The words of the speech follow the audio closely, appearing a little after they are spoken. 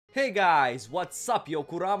Hey guys, what's up?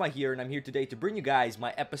 Yokurama here, and I'm here today to bring you guys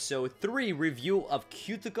my episode 3 review of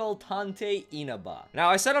Cuticle Tantei Inaba. Now,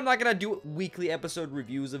 I said I'm not gonna do weekly episode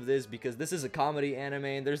reviews of this because this is a comedy anime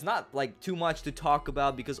and there's not like too much to talk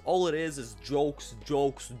about because all it is jokes.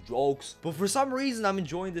 But for some reason, I'm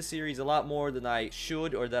enjoying this series a lot more than I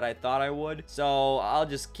should or that I thought I would. So I'll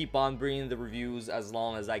just keep on bringing the reviews as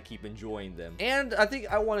long as I keep enjoying them. And I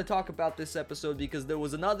think I want to talk about this episode because there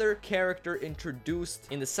was another character introduced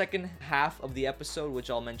in the second half of the episode, which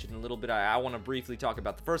I'll mention in a little bit. I want to briefly talk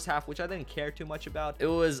about the first half, which I didn't care too much about. It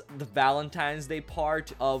was the Valentine's Day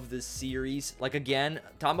part of this series. Like, again,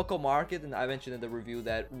 Tamako Market, and I mentioned in the review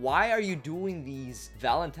that why are you doing these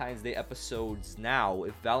Valentine's Day episodes now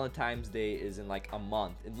if Valentine's Day is in like a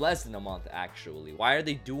month, in less than a month actually? Why are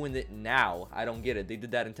they doing it now? I don't get it. They did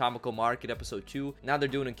that in Tamako Market episode 2. Now they're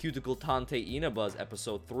doing in Cuticle Tantei Inaba's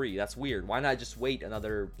episode 3. That's weird. Why not just wait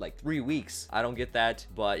another like 3 weeks? I don't get that.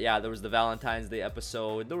 But yeah, there was the Valentine's Day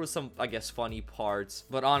episode. There was some, I guess, funny parts,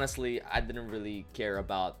 but honestly, I didn't really care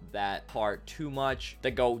about that part too much.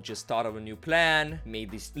 The goat just thought of a new plan, made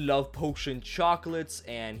these love potion chocolates,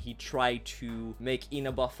 and he tried to make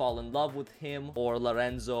Inaba fall in love with him or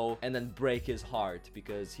Lorenzo and then break his heart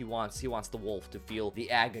because he wants the wolf to feel the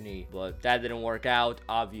agony. But that didn't work out,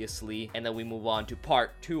 obviously. And then we move on to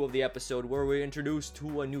part 2 of the episode where we're introduced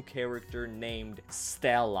to a new character named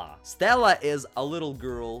Stella. Stella is a little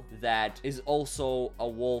girl that is also a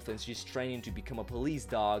wolf, and she's training to become a police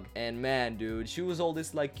dog. And man, dude, she was all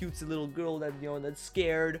this like cutesy little girl that, you know, that's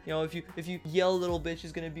scared. You know, if you yell a little bit,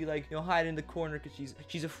 she's gonna be like, you know, hide in the corner because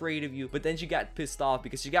she's afraid of you. But then she got pissed off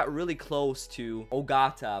because she got really close to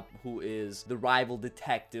Ogata, who is the rival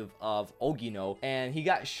detective of Ogino, and he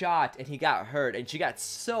got shot and he got hurt, and she got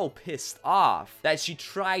so pissed off that she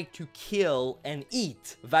tried to kill and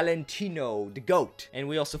eat Valentino the goat. And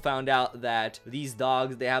we also found out that these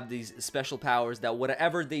dogs, they have these special powers that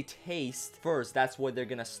whatever they taste first, that's what they're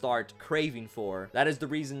gonna start craving for. That is the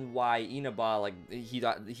reason why Inaba, like,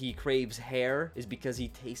 he craves hair, is because he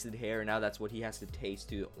tasted hair, and now that's what he has to taste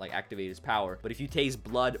to like activate his power. But if you taste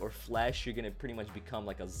blood or flesh, you're gonna pretty much become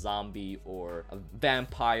like a zombie or a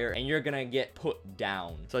vampire, and you're gonna get put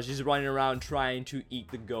down. So she's running around trying to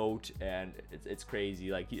eat the goat, and it's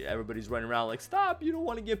crazy. Like, everybody's running around like, stop, you don't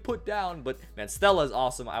want to get put down. But man, Stella's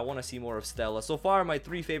awesome. I want to see more of Stella. So far, my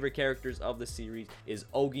 3 favorite characters of the series is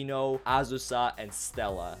Ogino, Azusa, and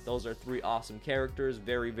Stella. Those are 3 awesome characters.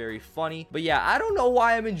 Very, very funny. But yeah, I don't know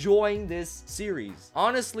why I'm enjoying this series.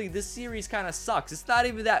 Honestly, this series kind of sucks. It's not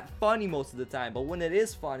even that funny most of the time, but when it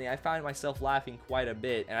is funny, I find myself laughing quite a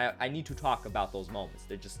bit, and I need to talk about those moments.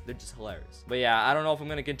 They're just hilarious. But yeah, I don't know if I'm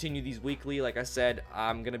gonna continue these weekly. Like I said,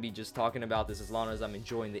 I'm gonna be just talking about this as long as I'm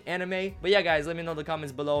enjoying the anime. But yeah, guys, let me know in the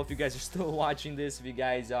comments below if you guys are still watching this, if you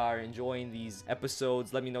guys are enjoying these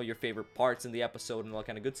episodes. Let me know your favorite parts in the episode and all that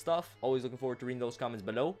kind of good stuff. Always looking forward to reading those comments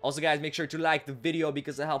below. Also, guys, make sure to like the video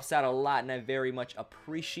because it helps out a lot and I very much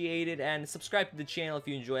appreciate it. And subscribe to the channel if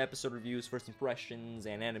you enjoy episode reviews, first impressions,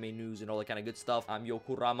 and anime news and all that kind of good stuff. I'm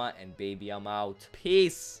Yokurama, and baby, I'm out.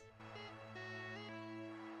 Peace!